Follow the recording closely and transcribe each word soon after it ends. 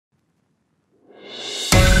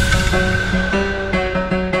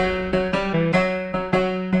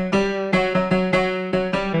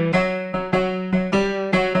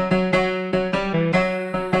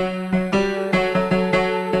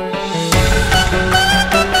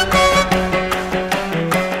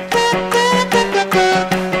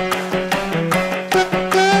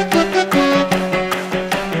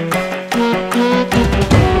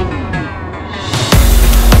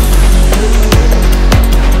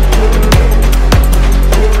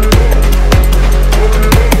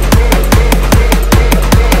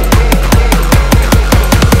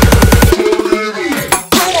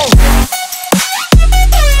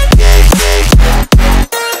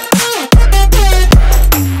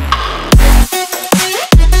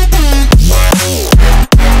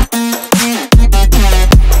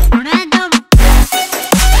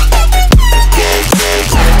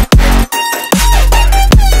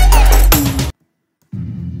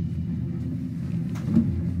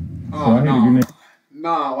Oh, I hated your name.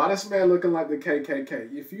 Nah, why this man looking like the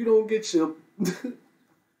KKK? If you don't get your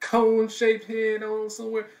cone-shaped head on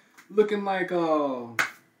somewhere, looking like It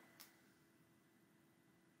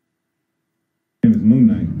was Moon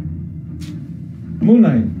Knight. Moon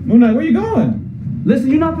Knight. Moon Knight, where you going? Listen,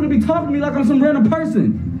 you're not gonna be talking to me like I'm some random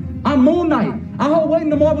person. I'm Moon Knight. I hold weight in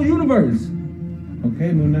the Marvel Universe.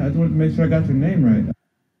 Okay, Moon Knight, I just wanted to make sure I got your name right.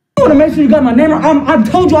 You wanna make sure you got my name right? I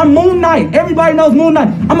told you I'm Moon Knight. Everybody knows Moon Knight.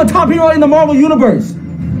 I'm a top hero in the Marvel Universe.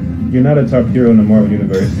 You're not a top hero in the Marvel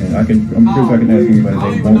Universe, and I'm pretty sure I can ask anybody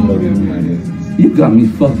they won't know who Moon Knight is. You got me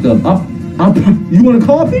fucked up. You wanna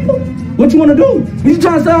call people? What you wanna do? You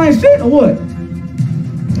trying to say I ain't shit or what?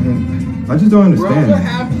 I just don't understand. Bro, what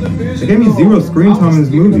happened to Vision? They gave me zero screen time in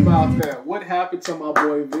this movie. About that. What happened to my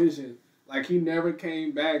boy Vision? Like, he never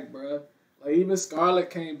came back, bro. Like, even Scarlet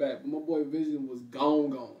came back, but my boy Vision was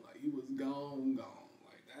gone. Like, he was gone.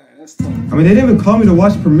 Like, that's tough. I mean, they didn't even call me to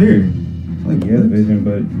watch premiere. Like, yeah, Vision,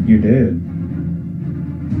 but you're dead.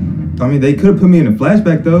 I mean, they could have put me in a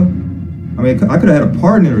flashback, though. I mean, I could have had a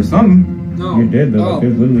part in it or something. No. You're dead, though. Like,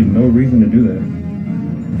 there's literally no reason to do that.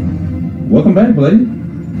 Welcome back, Blade.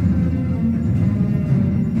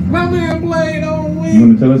 My man Blade on me. You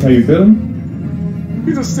want to tell us how you're feeling?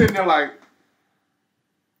 He's just sitting there like,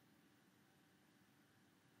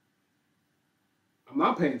 I'm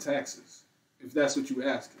not paying taxes, if that's what you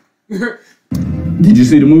asking. Did you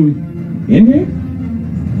see the movie? Endgame?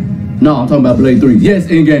 No, I'm talking about Blade 3. Yes,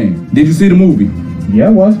 Endgame. Did you see the movie? Yeah, I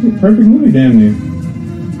watched it. Perfect movie, damn near.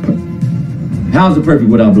 How's it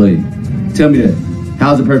perfect without Blade? Tell me that.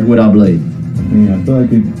 How's it perfect without Blade? I mean, I feel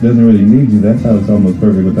like it doesn't really need you. That's how it's almost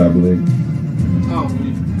perfect without Blade. Oh,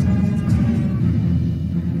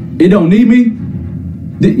 it don't need me?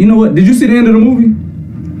 You know what? Did you see the end of the movie?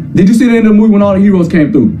 Did you see the end of the movie when all the heroes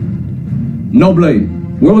came through? No Blade.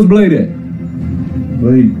 Where was Blade at?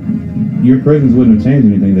 Blade, your presence wouldn't have changed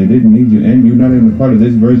anything. They didn't need you, and you're not even a part of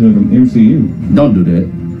this version of the MCU. Don't do that.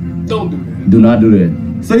 don't do that. Do not do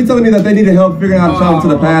that. So you telling me that they needed help figuring out how to travel to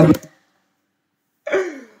the past?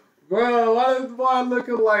 Bro, why is this boy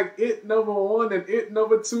looking like It #1 and It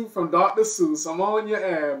 #2 from Dr. Seuss? I'm on your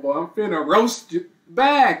ass, boy. I'm finna roast you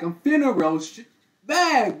back. I'm finna roast you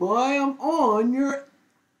back, boy. I'm on your...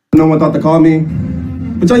 No one thought to call me.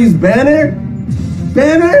 But y'all use Banner?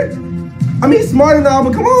 Banner? I mean, he's smart enough,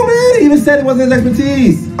 but come on, man. He even said it wasn't his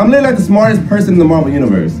expertise. I'm literally like the smartest person in the Marvel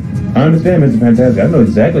Universe. I understand, Mr. Fantastic. I know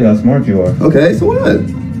exactly how smart you are. Okay, so what?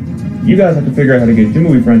 You guys have to figure out how to get your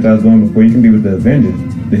movie franchise going before you can be with the Avengers.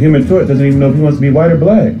 The Human Torch doesn't even know if he wants to be white or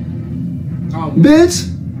black. Oh, Bitch!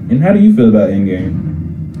 And how do you feel about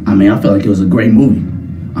Endgame? I mean, I felt like it was a great movie.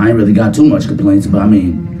 I ain't really got too much complaints, but I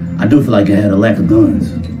mean, I do feel like it had a lack of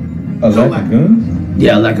guns. A lack of guns?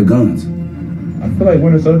 Yeah, a lack of guns. I feel like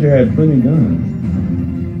Winter Soldier had plenty of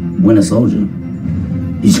guns. Winter Soldier?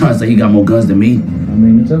 You trying to say he got more guns than me? I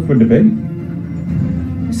mean, it's up for debate.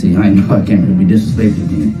 See, I know I can't really be disrespectful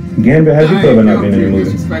again. Gambit, how do you feel about not being in the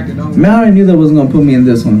movie? Man, I already knew they wasn't gonna put me in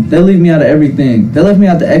this one. They leave me out of everything. They left me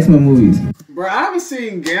out the X-Men movies. Bro, I haven't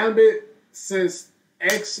seen Gambit since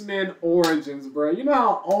X-Men Origins, bro. You know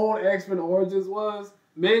how old X-Men Origins was?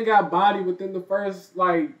 Man got body within the first,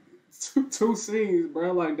 like, two scenes,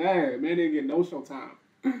 bro. Like, dang, man didn't get no show time.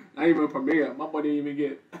 Not even a premiere. My boy didn't even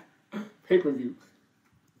get pay-per-view.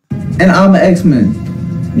 And I'm an X-Men.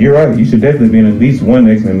 You're right. You should definitely be in at least one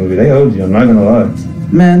X-Men movie. They owed you. I'm not gonna lie.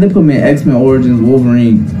 Man, they put me in X-Men Origins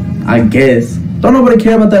Wolverine. I guess. Don't nobody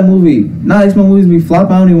care about that movie. Now X-Men movies be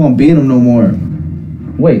flopping. I don't even want to be in them no more.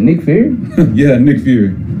 Wait, Nick Fury? Yeah, Nick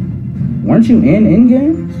Fury. Weren't you in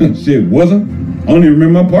Endgame? Shit, wasn't? I don't even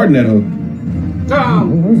remember my part in that hoe.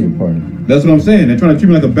 What was your part? That's what I'm saying. They're trying to treat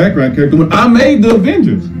me like a background character when I made the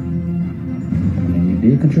Avengers. Man, you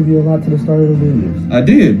did contribute a lot to the start of the Avengers. I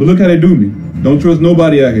did, but look how they do me. Don't trust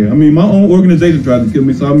nobody out here. I mean, my own organization tried to kill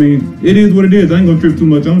me, so I mean, it is what it is. I ain't gonna trip too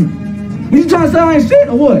much on it. You trying to say I ain't shit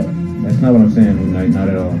or what? That's not what I'm saying, Moon Knight. Not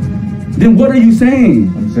at all. Then what are you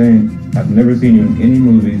saying? I'm saying I've never seen you in any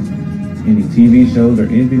movies, any TV shows, or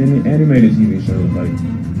anything, any animated TV shows. Like,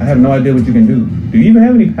 I have no idea what you can do. Do you even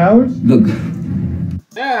have any powers? Look.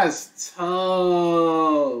 That's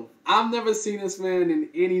tough. I've never seen this man in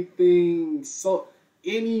anything,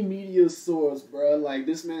 any media source, bro. Like,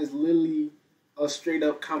 this man is literally a straight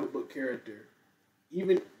up comic book character.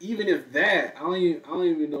 Even if that, I don't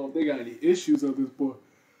even know if they got any issues of this boy.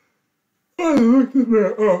 I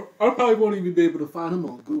probably won't even be able to find him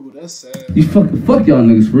on Google. That's sad. You fuck y'all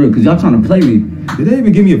niggas for real, cause y'all trying to play me. Did they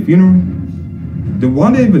even give me a funeral? Did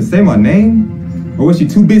Wanda even say my name? Or was she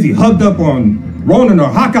too busy hugged up on Ronan or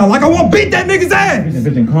Hawkeye like I won't beat that nigga's ass?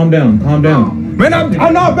 Vision, calm down, calm down. Man,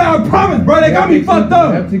 I'm not bad, I promise, bro. They got me fucked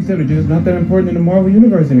I have up. to accept it. You're just not that important in the Marvel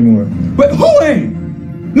universe anymore. But who ain't?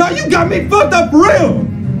 No, you got me fucked up for real.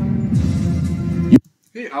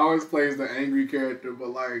 He always plays the angry character, but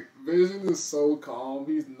like Vision is so calm.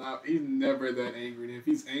 He's never that angry. And if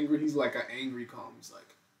he's angry, he's like an angry calm. He's like,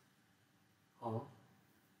 huh?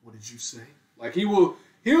 What did you say? Like he'll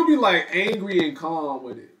be like angry and calm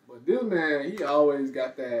with it. But this man, he always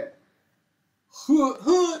got that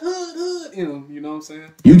hood in him. You know what I'm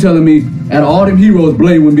saying? You telling me out of all them heroes,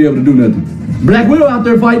 Blade wouldn't be able to do nothing? Black Widow out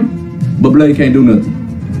there fighting, but Blade can't do nothing.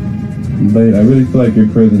 But I really feel like your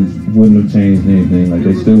presence wouldn't have changed anything. Like,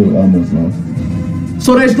 they still would almost lost.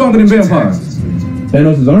 So they stronger than vampires.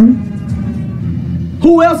 Thanos' army?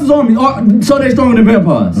 Who else's army? So they stronger than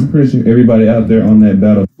vampires. I'm pretty sure everybody out there on that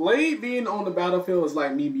battle. Blade being on the battlefield is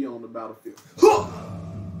like me being on the battlefield.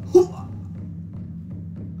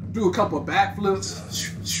 Do a couple of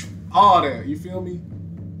backflips, all that. You feel me?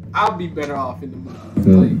 I'll be better off in the movie. I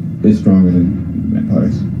feel it's stronger than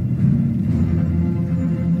vampires.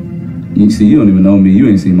 You see, you don't even know me. You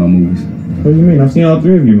ain't seen my movies. What do you mean? I've seen all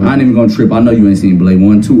three of your movies. I ain't even gonna trip. I know you ain't seen Blade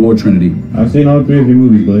 1, 2, or Trinity. I've seen all three of your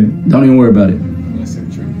movies, Blade. Don't even worry about it. That's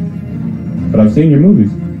it, true. But I've seen your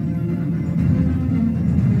movies.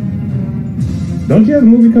 Don't you have a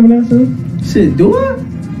movie coming out soon? Shit, do I?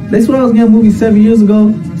 They swear I was getting a movie 7 years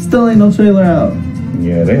ago. Still ain't no trailer out.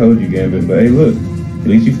 Yeah, they hold you, Gambit. But hey, look. At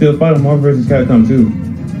least you still fight on Marvel vs. Capcom 2.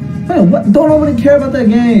 Man, what? Don't nobody care about that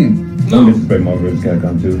game. Don't disrespect Marvel vs.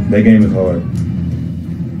 Capcom 2. That game is hard.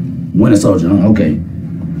 Winter Soldier, huh? Okay.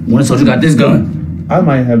 Winter Soldier got this gun. I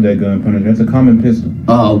might have that gun, Punisher. That's a common pistol.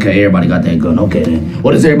 Oh, okay. Everybody got that gun. Okay, then.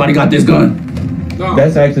 What does everybody got this gun? No.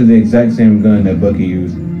 That's actually the exact same gun that Bucky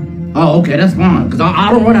used. Oh, okay. That's fine. Because I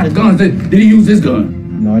don't run out of guns. Did he use this gun?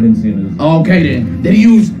 No, I didn't see it. Oh, okay, then. Did he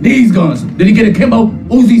use these guns? Did he get a Kimbo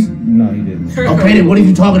Uzis? No, he didn't. Okay, then. What are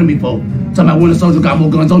you talking to me for? Talking about Winter Soldier got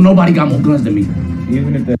more guns. Oh, nobody got more guns than me.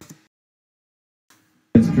 Even if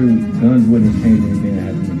that's true, guns wouldn't have changed anything that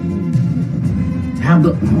happened in the movie.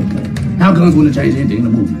 How guns wouldn't have changed anything in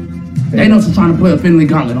the movie? Thanos was trying to put a Finley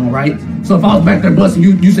gauntlet on, right? So if I was back there busting,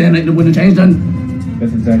 you saying that it wouldn't have changed nothing?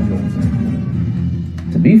 That's exactly what I'm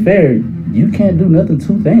saying. To be fair, you can't do nothing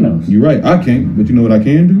to Thanos. You're right, I can't, but you know what I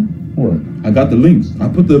can do? What? I got the links. I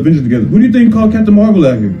put the Avengers together. Who do you think called Captain Marvel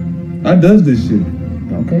out here? I does this shit.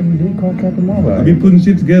 Okay, you did call Captain Marvel. I be putting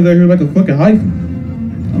shit together out here like a fucking hyphen.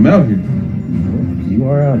 I'm out here. You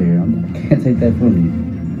are out here. I can't take that from you.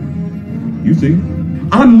 You see?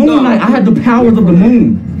 I'm Moon Knight. I had the powers of the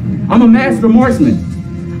moon. I'm a master marksman.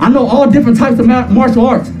 I know all different types of martial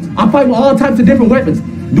arts. I fight with all types of different weapons.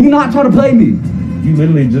 Do not try to play me. You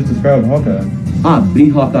literally just described Hawkeye. I beat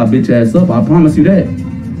Hawkeye bitch ass up. I promise you that.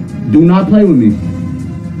 Do not play with me.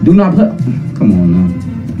 Do not play. Come on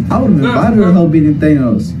now. I would have been better to help beating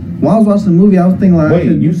Thanos. While I was watching the movie, I was thinking like, Wait,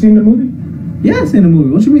 you seen the movie? Yeah, I seen the movie.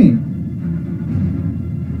 What you mean?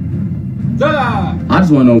 I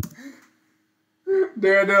just want to know.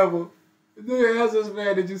 Daredevil. They asked this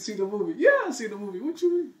man, did you see the movie? Yeah, I see the movie. What you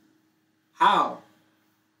mean? How?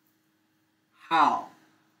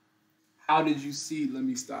 How did you see? Let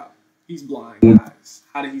me stop. He's blind, guys.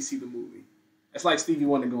 How did he see the movie? It's like Stevie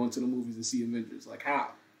Wonder going to the movies and see Avengers. Like, how?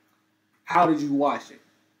 How did you watch it?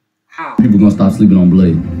 How? People gonna stop sleeping on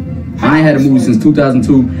Blade. I ain't had a movie since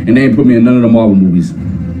 2002, and they ain't put me in none of the Marvel movies.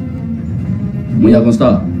 When y'all gonna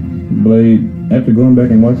stop? Blade, after going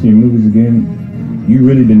back and watching your movies again, you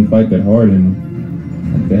really didn't fight that hard in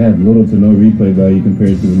them. Like, they have little to no replay value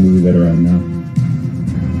compared to the movies that are out now.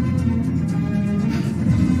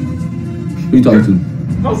 Who you talking to?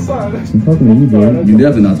 I'm sorry. I'm talking to you, Blade. You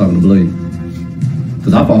definitely not talking to Blade.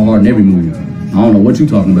 Cause I fought hard in every movie. I don't know what you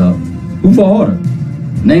talking about. Who fought harder?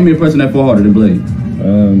 Name me a person that fought harder than Blade.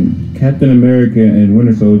 Captain America and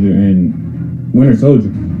Winter Soldier and Winter Soldier.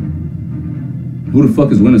 Who the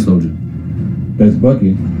fuck is Winter Soldier? That's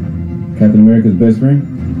Bucky. Captain America's best friend.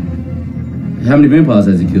 How many vampires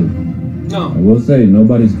has he killed? No. I will say,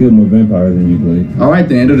 nobody's killed more vampires than you, Blade. Alright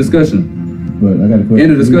then, end of discussion. But I got a question.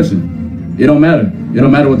 End of discussion. It don't matter. It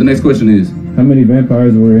don't matter what the next question is. How many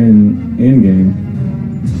vampires were in Endgame?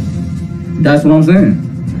 That's what I'm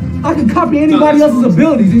saying. I can copy anybody else's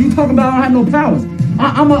abilities, and you talking about I don't have no powers.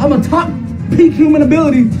 I'm a top peak human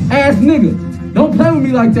ability ass nigga. Don't play with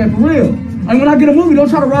me like that, for real. And when I get a movie, don't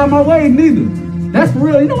try to ride my wave neither. That's for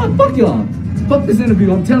real. You know what? Fuck y'all. Fuck this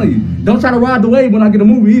interview, I'm telling you. Don't try to ride the wave when I get a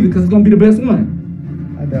movie either, because it's going to be the best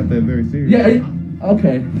one. I doubt that very seriously. Yeah,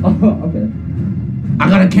 okay. Okay. I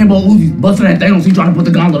got a Kimbo Uzi busting that Thanos. He trying to put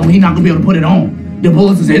the gauntlet on. He not going to be able to put it on. The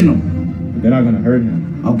bullets is hitting him. But they're not going to hurt him.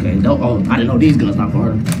 Okay, I didn't know these guns not for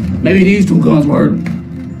hurt him. Maybe these two guns were hurt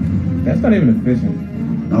him. That's not even efficient.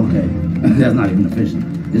 Okay, that's not even efficient.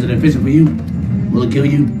 Is it efficient for you? Will it kill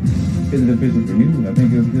you? Is it efficient for you? I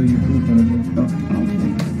think it'll kill you too, son. Oh,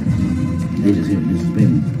 okay. They just here to disrespect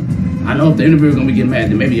me. I know if the interviewer's gonna be getting mad,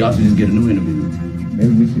 then maybe y'all should just get a new interview.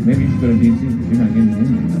 Maybe you should go to DC because you're not getting in.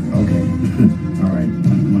 Okay. All right.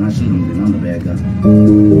 When I shoot him, then I'm the bad guy.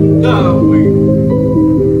 No, wait.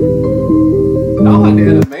 Y'all like the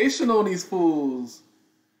animation on these fools.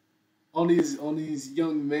 On these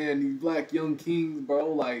young men, these black young kings,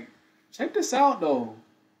 bro. Like, check this out though.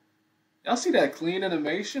 Y'all see that clean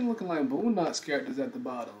animation looking like Boondocks characters at the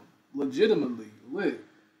bottom? Legitimately lit.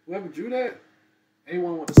 Whoever drew that,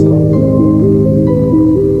 A1 with the song.